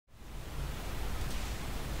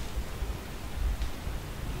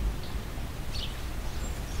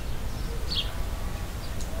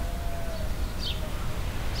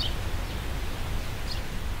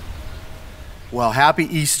Well, happy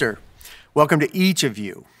Easter. Welcome to each of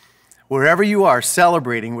you. Wherever you are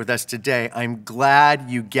celebrating with us today, I'm glad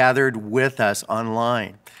you gathered with us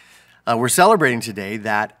online. We're celebrating today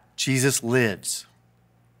that Jesus lives,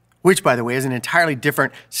 which, by the way, is an entirely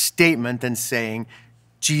different statement than saying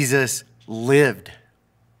Jesus lived.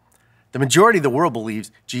 The majority of the world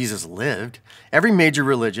believes Jesus lived. Every major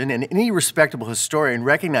religion and any respectable historian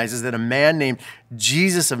recognizes that a man named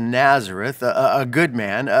Jesus of Nazareth, a good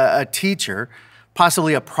man, a teacher,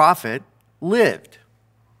 possibly a prophet, lived.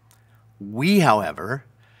 We, however,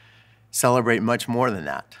 celebrate much more than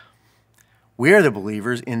that. We are the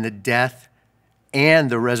believers in the death and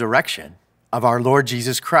the resurrection of our Lord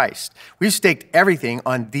Jesus Christ. We've staked everything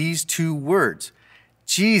on these two words.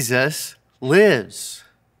 Jesus lives.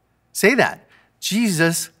 Say that.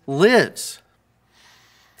 Jesus lives.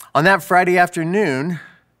 On that Friday afternoon,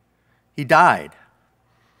 he died.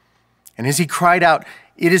 And as he cried out,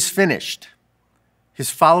 "It is finished," his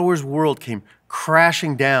followers' world came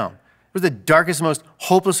crashing down. It was the darkest, most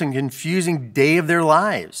hopeless and confusing day of their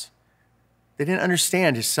lives. They didn't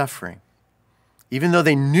understand his suffering, even though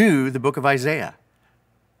they knew the book of Isaiah,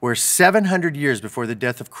 where 700 years before the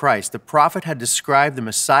death of Christ, the prophet had described the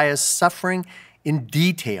Messiah's suffering in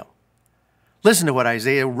detail. Listen to what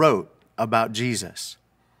Isaiah wrote about Jesus.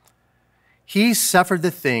 He suffered the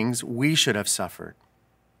things we should have suffered.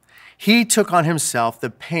 He took on himself the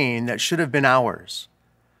pain that should have been ours.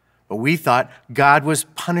 But we thought God was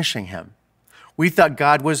punishing him. We thought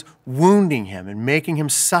God was wounding him and making him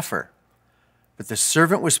suffer. But the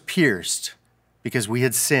servant was pierced because we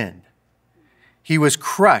had sinned. He was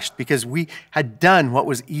crushed because we had done what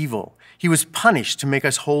was evil. He was punished to make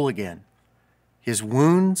us whole again. His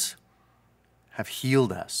wounds have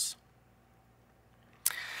healed us.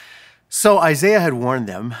 So Isaiah had warned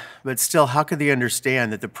them, but still, how could they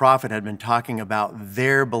understand that the prophet had been talking about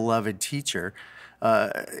their beloved teacher?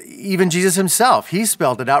 Even Jesus himself, he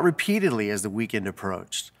spelled it out repeatedly as the weekend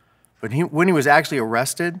approached. But when he was actually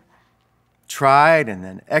arrested, tried, and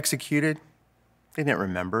then executed, they didn't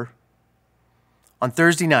remember. On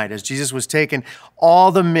Thursday night, as Jesus was taken,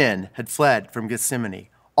 all the men had fled from Gethsemane.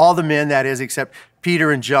 All the men, that is, except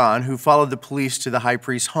Peter and John, who followed the police to the high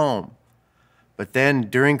priest's home. But then,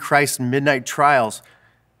 during Christ's midnight trials,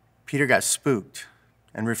 Peter got spooked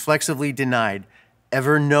and reflexively denied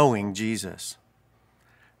ever knowing Jesus.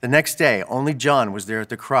 The next day, only John was there at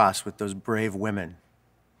the cross with those brave women.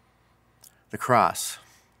 The cross.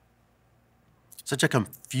 Such a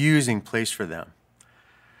confusing place for them.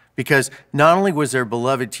 Because not only was their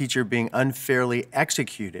beloved teacher being unfairly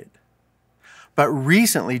executed, but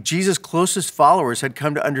recently, Jesus' closest followers had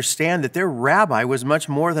come to understand that their rabbi was much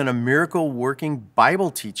more than a miracle-working Bible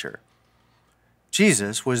teacher.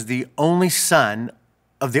 Jesus was the only Son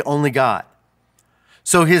of the only God.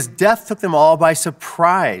 So his death took them all by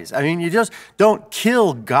surprise. I mean, you just don't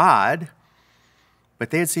kill God, but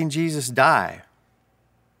they had seen Jesus die.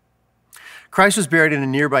 Christ was buried in a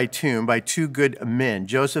nearby tomb by two good men,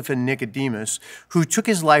 Joseph and Nicodemus, who took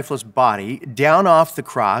his lifeless body down off the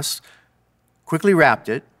cross, quickly wrapped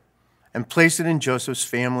it, and placed it in Joseph's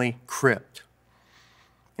family crypt.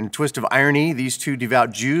 In a twist of irony, these two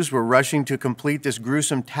devout Jews were rushing to complete this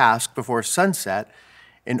gruesome task before sunset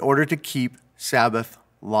in order to keep Sabbath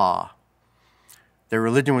law. Their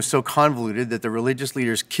religion was so convoluted that the religious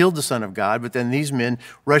leaders killed the Son of God, but then these men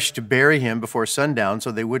rushed to bury him before sundown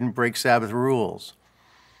so they wouldn't break Sabbath rules.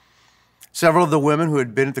 Several of the women who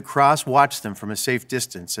had been at the cross watched them from a safe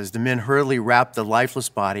distance as the men hurriedly wrapped the lifeless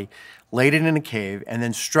body, laid it in a cave, and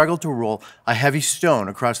then struggled to roll a heavy stone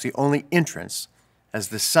across the only entrance as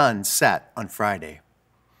the sun set on Friday.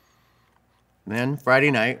 And then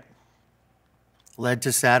Friday night led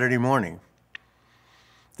to Saturday morning,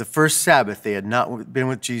 the first Sabbath they had not been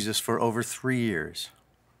with Jesus for over 3 years.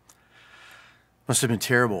 Must have been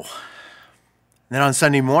terrible. And then on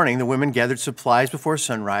Sunday morning, the women gathered supplies before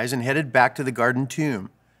sunrise and headed back to the garden tomb.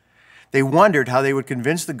 They wondered how they would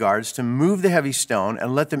convince the guards to move the heavy stone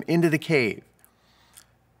and let them into the cave.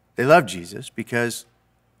 They loved Jesus because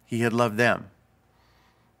he had loved them.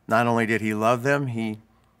 Not only did he love them, he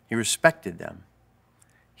respected them.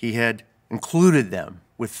 He had included them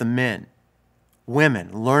with the men,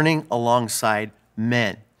 women, learning alongside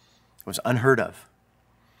men. It was unheard of.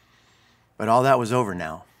 But all that was over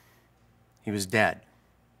now. He was dead.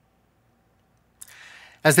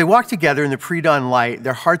 As they walked together in the pre-dawn light,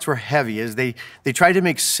 their hearts were heavy as they tried to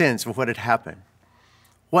make sense of what had happened.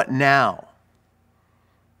 What now?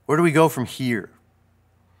 Where do we go from here?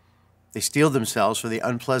 They steeled themselves for the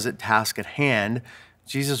unpleasant task at hand.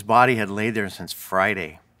 Jesus' body had laid there since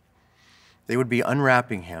Friday. They would be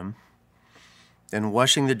unwrapping him, then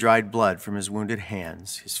washing the dried blood from his wounded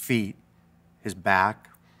hands, his feet, his back,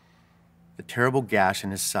 the terrible gash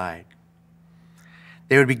in his side.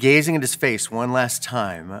 They would be gazing at his face one last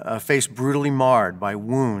time, a face brutally marred by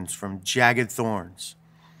wounds from jagged thorns.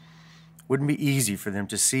 It wouldn't be easy for them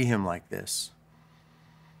to see him like this,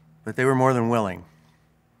 but they were more than willing.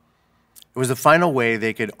 It was the final way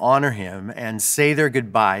they could honor him and say their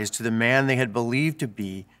goodbyes to the man they had believed to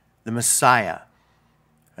be the Messiah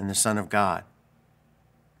and the Son of God.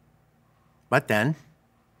 But then,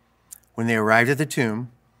 when they arrived at the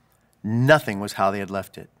tomb, nothing was how they had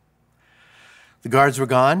left it. The guards were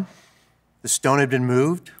gone, the stone had been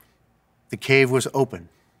moved, the cave was open.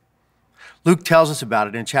 Luke tells us about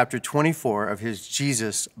it in chapter 24 of his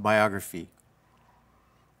Jesus biography.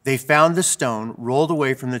 They found the stone rolled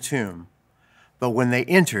away from the tomb, but when they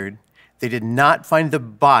entered, they did not find the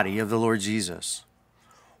body of the Lord Jesus.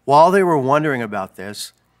 While they were wondering about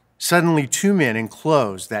this, suddenly 2 men in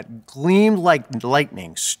clothes that gleamed like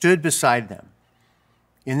lightning stood beside them.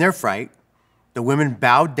 In their fright, the women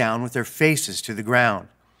bowed down with their faces to the ground.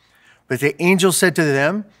 But the angel said to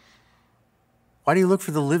them, "Why do you look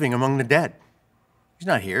for the living among the dead? He's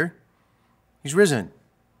not here. He's risen.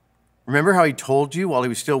 Remember how he told you while he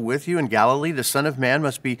was still with you in Galilee, the Son of Man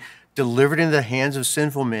must be delivered into the hands of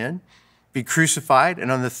sinful men, be crucified, and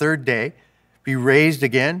on the 3rd day be raised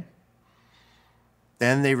again?"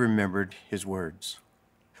 Then they remembered his words.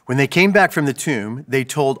 When they came back from the tomb, they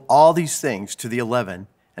told all these things to the 11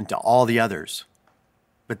 and to all the others.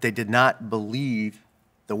 But they did not believe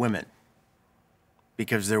the women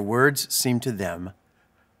because their words seemed to them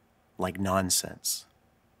like nonsense.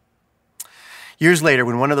 Years later,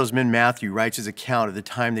 when one of those men, Matthew, writes his account of the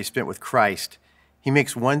time they spent with Christ, he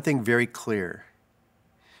makes one thing very clear.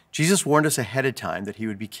 Jesus warned us ahead of time that he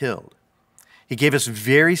would be killed. He gave us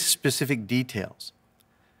very specific details.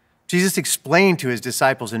 Jesus explained to his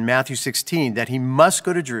disciples in Matthew 16 that he must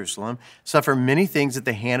go to Jerusalem, suffer many things at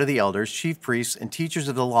the hand of the elders, chief priests, and teachers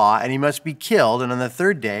of the law, and he must be killed, and on the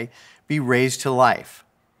 3rd day be raised to life.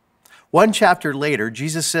 One chapter later,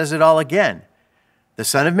 Jesus says it all again. The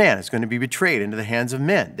Son of Man is going to be betrayed into the hands of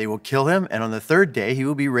men. They will kill him, and on the 3rd day he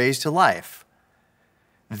will be raised to life.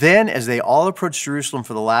 Then, as they all approached Jerusalem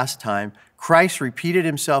for the last time, Christ repeated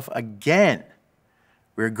himself again.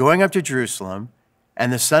 "We are going up to Jerusalem,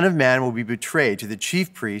 and the Son of Man will be betrayed to the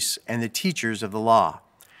chief priests and the teachers of the law.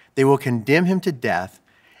 They will condemn him to death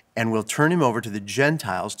and will turn him over to the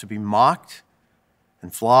Gentiles to be mocked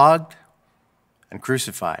and flogged and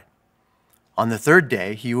crucified. On the 3rd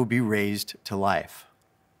day, he will be raised to life."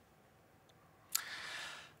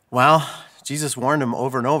 Well, Jesus warned them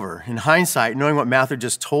over and over. In hindsight, knowing what Matthew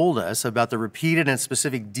just told us about the repeated and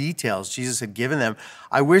specific details Jesus had given them,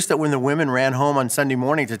 I wish that when the women ran home on Sunday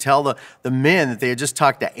morning to tell the men that they had just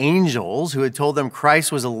talked to angels who had told them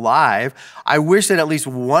Christ was alive, I wish that at least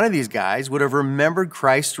one of these guys would have remembered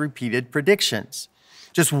Christ's repeated predictions.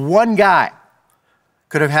 Just one guy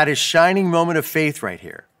could have had his shining moment of faith right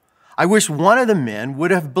here. I wish one of the men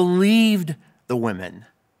would have believed the women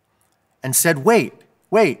and said, wait.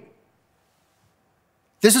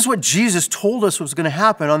 This is what Jesus told us was going to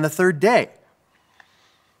happen on the 3rd day.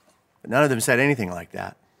 But none of them said anything like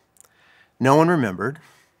that. No one remembered,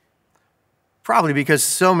 probably because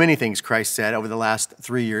so many things Christ said over the last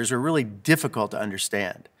 3 years were really difficult to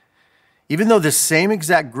understand. Even though the same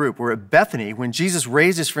exact group were at Bethany when Jesus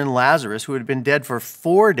raised his friend Lazarus, who had been dead for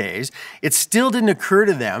 4 days, it still didn't occur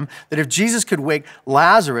to them that if Jesus could wake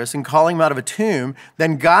Lazarus and call him out of a tomb,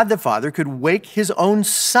 then God the Father could wake his own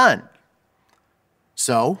son.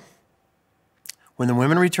 So, when the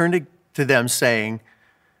women returned to them saying,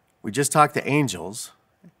 "We just talked to angels,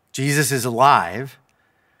 Jesus is alive,"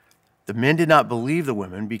 the men did not believe the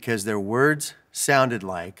women because their words sounded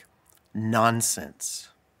like nonsense.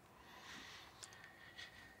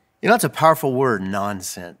 You know, it's a powerful word,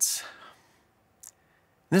 nonsense.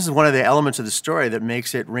 This is one of the elements of the story that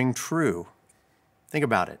makes it ring true. Think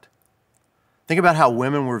about it. Think about how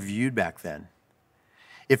women were viewed back then.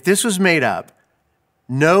 If this was made up,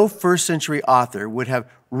 no first-century author would have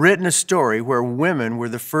written a story where women were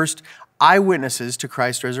the first eyewitnesses to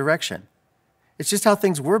Christ's resurrection. It's just how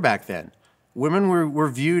things were back then. Women were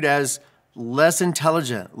viewed as less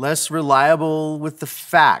intelligent, less reliable with the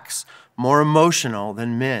facts, more emotional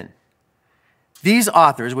than men. These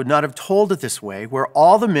authors would not have told it this way, where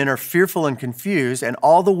all the men are fearful and confused and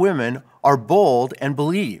all the women are bold and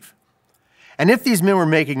believe. And if these men were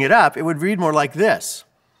making it up, it would read more like this.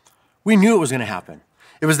 We knew it was going to happen.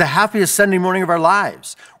 It was the happiest Sunday morning of our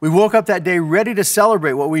lives. We woke up that day ready to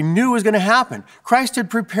celebrate what we knew was going to happen. Christ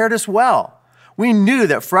had prepared us well. We knew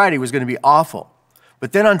that Friday was going to be awful.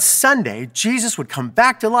 But then on Sunday, Jesus would come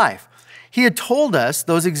back to life. He had told us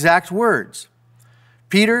those exact words.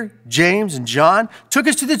 Peter, James, and John took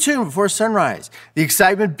us to the tomb before sunrise. The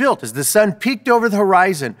excitement built as the sun peeked over the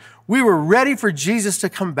horizon. We were ready for Jesus to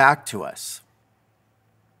come back to us.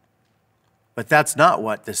 But that's not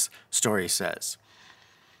what this story says.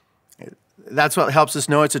 That's what helps us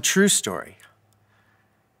know it's a true story.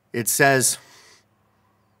 It says,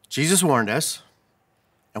 Jesus warned us,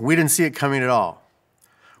 and we didn't see it coming at all.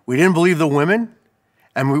 We didn't believe the women,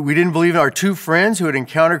 and we didn't believe our two friends who had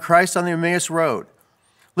encountered Christ on the Emmaus Road.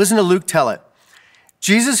 Listen to Luke tell it.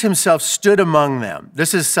 Jesus himself stood among them.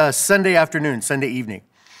 This is Sunday afternoon, Sunday evening.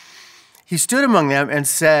 He stood among them and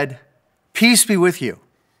said, "Peace be with you."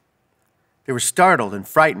 They were startled and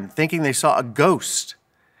frightened, thinking they saw a ghost.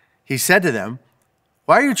 He said to them,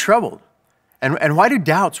 "Why are you troubled? And why do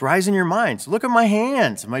doubts rise in your minds? Look at my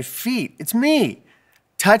hands and my feet. It's me.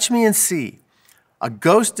 Touch me and see. A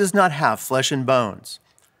ghost does not have flesh and bones.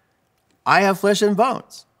 I have flesh and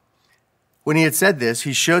bones." When he had said this,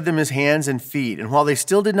 he showed them his hands and feet. And while they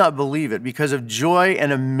still did not believe it, because of joy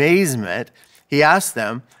and amazement, he asked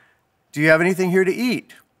them, "Do you have anything here to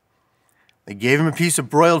eat?" They gave him a piece of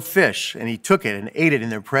broiled fish, and he took it and ate it in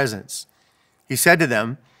their presence. He said to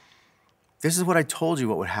them, "This is what I told you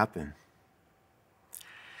what would happen."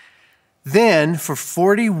 Then, for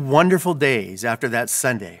 40 wonderful days after that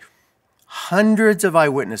Sunday, hundreds of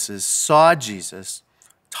eyewitnesses saw Jesus,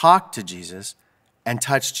 talked to Jesus, and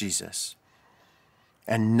touched Jesus.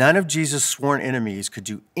 And none of Jesus' sworn enemies could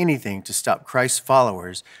do anything to stop Christ's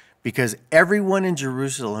followers because everyone in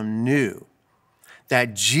Jerusalem knew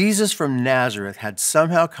that Jesus from Nazareth had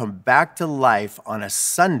somehow come back to life on a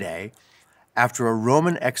Sunday after a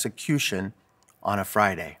Roman execution on a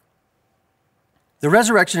Friday. The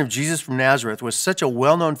resurrection of Jesus from Nazareth was such a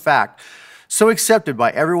well-known fact, so accepted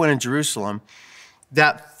by everyone in Jerusalem,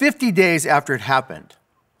 that 50 days after it happened,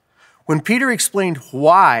 when Peter explained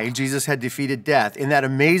why Jesus had defeated death in that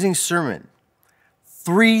amazing sermon,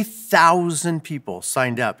 3,000 people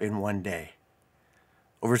signed up in one day.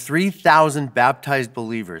 Over 3,000 baptized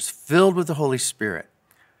believers filled with the Holy Spirit.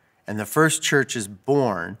 And the first church is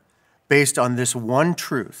born based on this one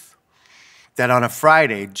truth, that on a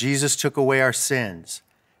Friday, Jesus took away our sins,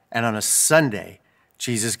 and on a Sunday,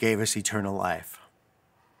 Jesus gave us eternal life.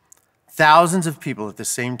 Thousands of people at the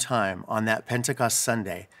same time on that Pentecost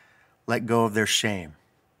Sunday let go of their shame.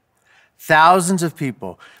 Thousands of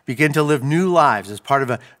people begin to live new lives as part of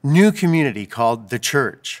a new community called the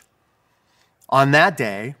church. On that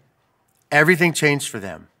day, everything changed for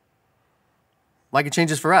them, like it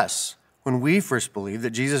changes for us when we first believed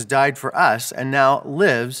that Jesus died for us and now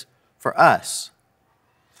lives for us.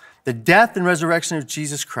 The death and resurrection of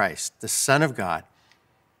Jesus Christ, the Son of God,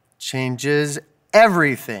 changes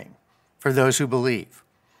everything for those who believe.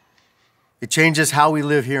 It changes how we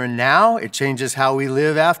live here and now. It changes how we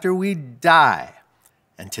live after we die.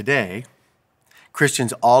 And today,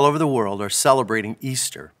 Christians all over the world are celebrating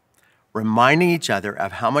Easter, reminding each other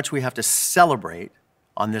of how much we have to celebrate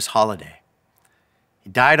on this holiday. He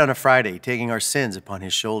died on a Friday, taking our sins upon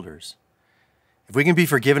his shoulders. If we can be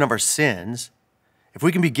forgiven of our sins, if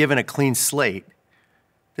we can be given a clean slate,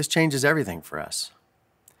 this changes everything for us.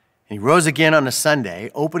 And he rose again on a Sunday,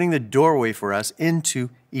 opening the doorway for us into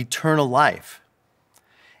eternal life.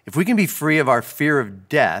 If we can be free of our fear of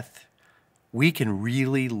death, we can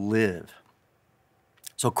really live.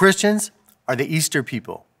 So Christians are the Easter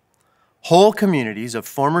people, whole communities of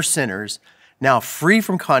former sinners, now free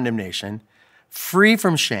from condemnation, free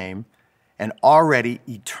from shame, and already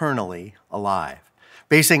eternally alive,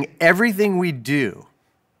 basing everything we do,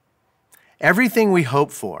 everything we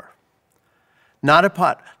hope for, not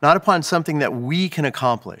upon something that we can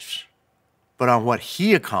accomplish, but on what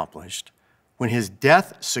he accomplished when his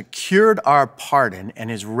death secured our pardon and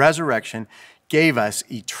his resurrection gave us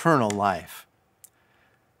eternal life.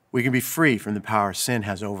 We can be free from the power sin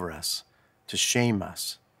has over us, to shame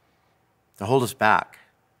us, to hold us back.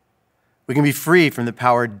 We can be free from the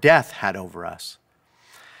power death had over us.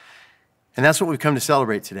 And that's what we've come to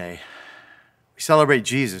celebrate today. We celebrate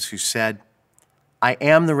Jesus, who said, "I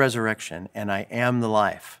am the resurrection and I am the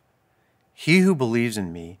life. He who believes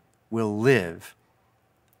in me will live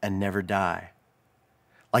and never die."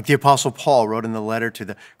 Like the Apostle Paul wrote in the letter to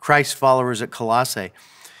the Christ followers at Colossae,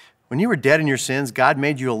 "When you were dead in your sins, God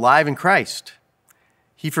made you alive in Christ.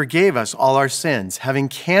 He forgave us all our sins, having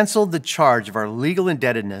canceled the charge of our legal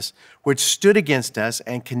indebtedness, which stood against us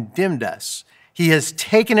and condemned us. He has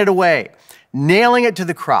taken it away, nailing it to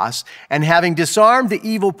the cross, and having disarmed the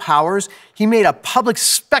evil powers, he made a public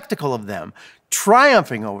spectacle of them,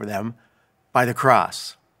 triumphing over them by the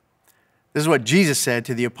cross." This is what Jesus said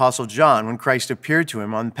to the Apostle John when Christ appeared to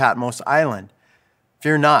him on Patmos Island.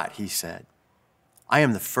 "Fear not," he said. "I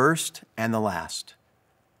am the first and the last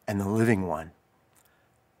and the living one.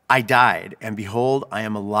 I died, and behold, I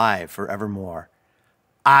am alive forevermore.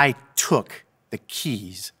 I took the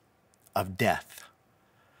keys of death."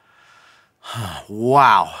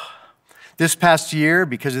 Wow. This past year,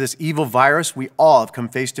 because of this evil virus, we all have come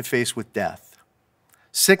face to face with death.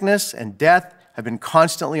 Sickness and death have been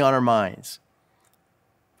constantly on our minds.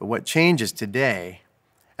 But what changes today,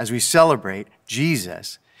 as we celebrate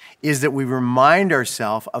Jesus, is that we remind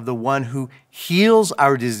ourselves of the one who heals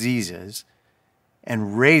our diseases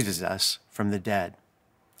and raises us from the dead.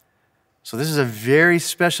 So this is a very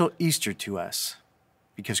special Easter to us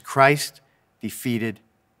because Christ defeated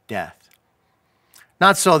death.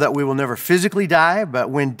 Not so that we will never physically die, but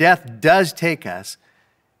when death does take us,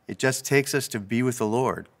 it just takes us to be with the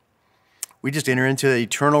Lord. We just enter into the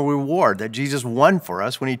eternal reward that Jesus won for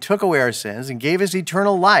us when he took away our sins and gave us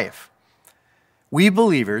eternal life. We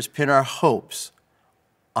believers pin our hopes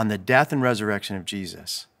on the death and resurrection of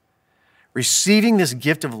Jesus, receiving this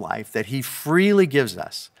gift of life that he freely gives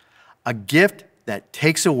us, a gift that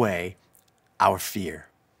takes away our fear.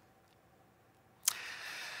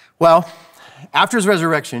 Well, after his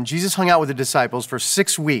resurrection, Jesus hung out with the disciples for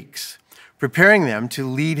 6 weeks, preparing them to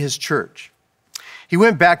lead his church. He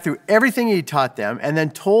went back through everything he taught them and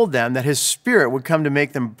then told them that his Spirit would come to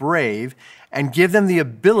make them brave and give them the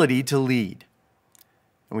ability to lead.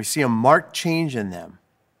 And we see a marked change in them.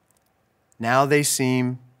 Now they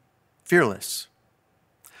seem fearless.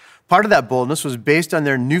 Part of that boldness was based on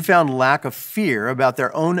their newfound lack of fear about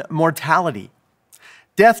their own mortality.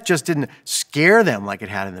 Death just didn't scare them like it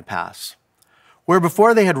had in the past. Where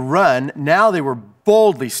before they had run, now they were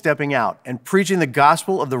boldly stepping out and preaching the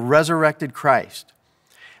gospel of the resurrected Christ.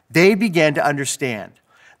 They began to understand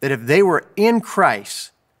that if they were in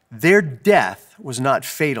Christ, their death was not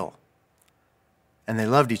fatal. And they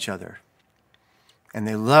loved each other. And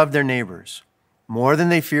they loved their neighbors more than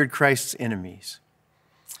they feared Christ's enemies.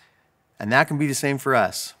 And that can be the same for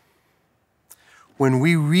us. When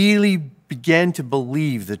we really begin to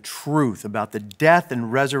believe the truth about the death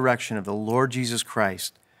and resurrection of the Lord Jesus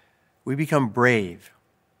Christ, we become brave.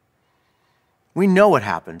 We know what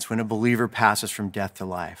happens when a believer passes from death to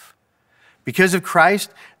life. Because of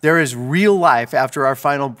Christ, there is real life after our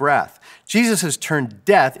final breath. Jesus has turned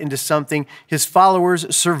death into something his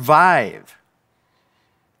followers survive.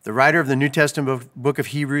 The writer of the New Testament book of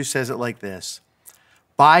Hebrews says it like this: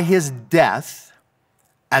 "By his death,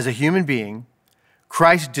 as a human being,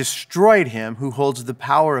 Christ destroyed him who holds the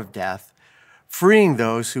power of death, freeing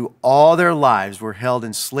those who all their lives were held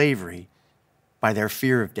in slavery by their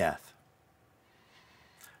fear of death."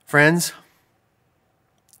 Friends,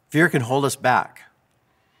 fear can hold us back.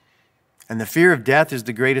 And the fear of death is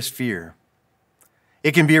the greatest fear.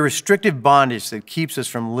 It can be a restrictive bondage that keeps us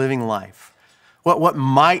from living life. What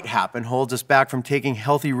might happen holds us back from taking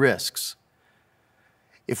healthy risks.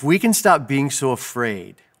 If we can stop being so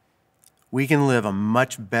afraid, we can live a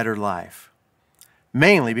much better life.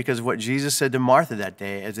 Mainly because of what Jesus said to Martha that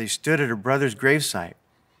day as they stood at her brother's gravesite.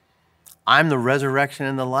 "I'm the resurrection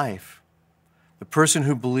and the life. The person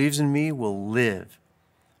who believes in me will live,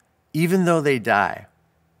 even though they die.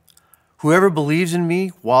 Whoever believes in me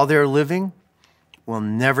while they're living will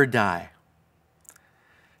never die."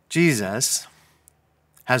 Jesus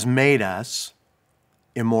has made us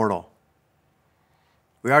immortal.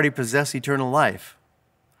 We already possess eternal life.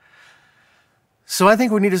 So I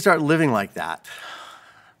think we need to start living like that.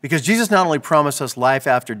 Because Jesus not only promised us life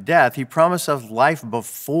after death, he promised us life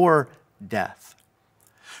before death.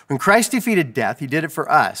 When Christ defeated death, he did it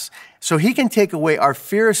for us, so he can take away our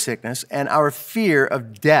fear of sickness and our fear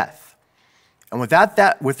of death. And with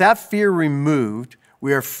that fear removed,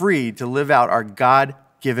 we are free to live out our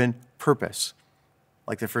God-given purpose,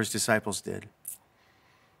 like the first disciples did.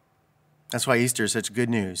 That's why Easter is such good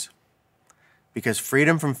news, because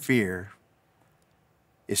freedom from fear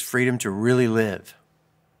is freedom to really live.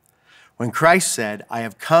 When Christ said, "I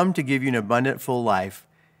have come to give you an abundant full life,"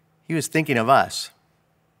 he was thinking of us.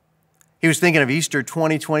 He was thinking of Easter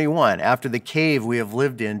 2021, after the cave we have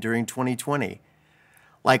lived in during 2020.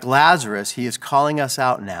 Like Lazarus, he is calling us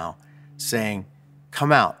out now, saying,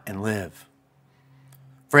 "Come out and live."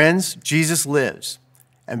 Friends, Jesus lives,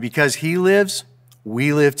 and because he lives,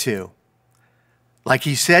 we live too. Like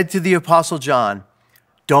he said to the Apostle John,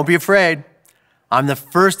 "Don't be afraid. I'm the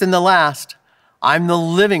first and the last. I'm the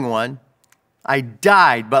living one. I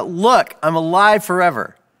died, but look, I'm alive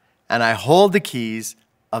forever, and I hold the keys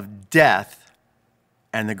of death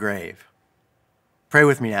and the grave." Pray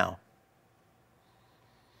with me now.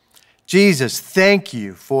 Jesus, thank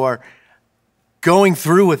you for going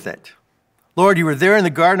through with it. Lord, you were there in the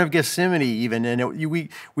Garden of Gethsemane even, and we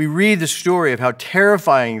read the story of how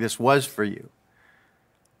terrifying this was for you,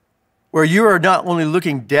 where you are not only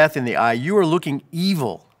looking death in the eye, you are looking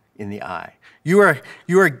evil in the eye. You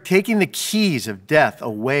are taking the keys of death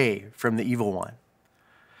away from the evil one.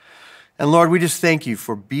 And Lord, we just thank you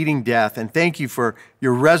for beating death, and thank you for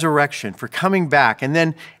your resurrection, for coming back, and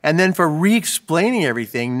then for re-explaining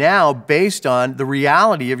everything now based on the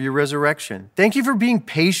reality of your resurrection. Thank you for being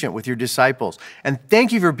patient with your disciples, and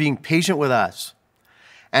thank you for being patient with us.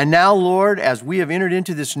 And now, Lord, as we have entered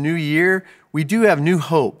into this new year, we do have new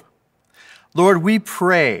hope. Lord, we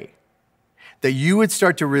pray that you would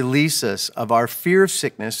start to release us of our fear of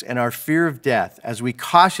sickness and our fear of death as we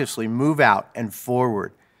cautiously move out and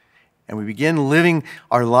forward, and we begin living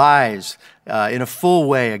our lives in a full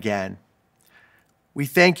way again. We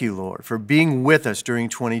thank you, Lord, for being with us during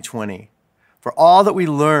 2020, for all that we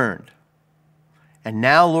learned. And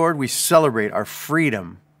now, Lord, we celebrate our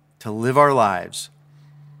freedom to live our lives.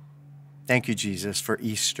 Thank you, Jesus, for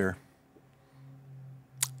Easter.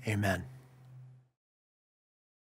 Amen.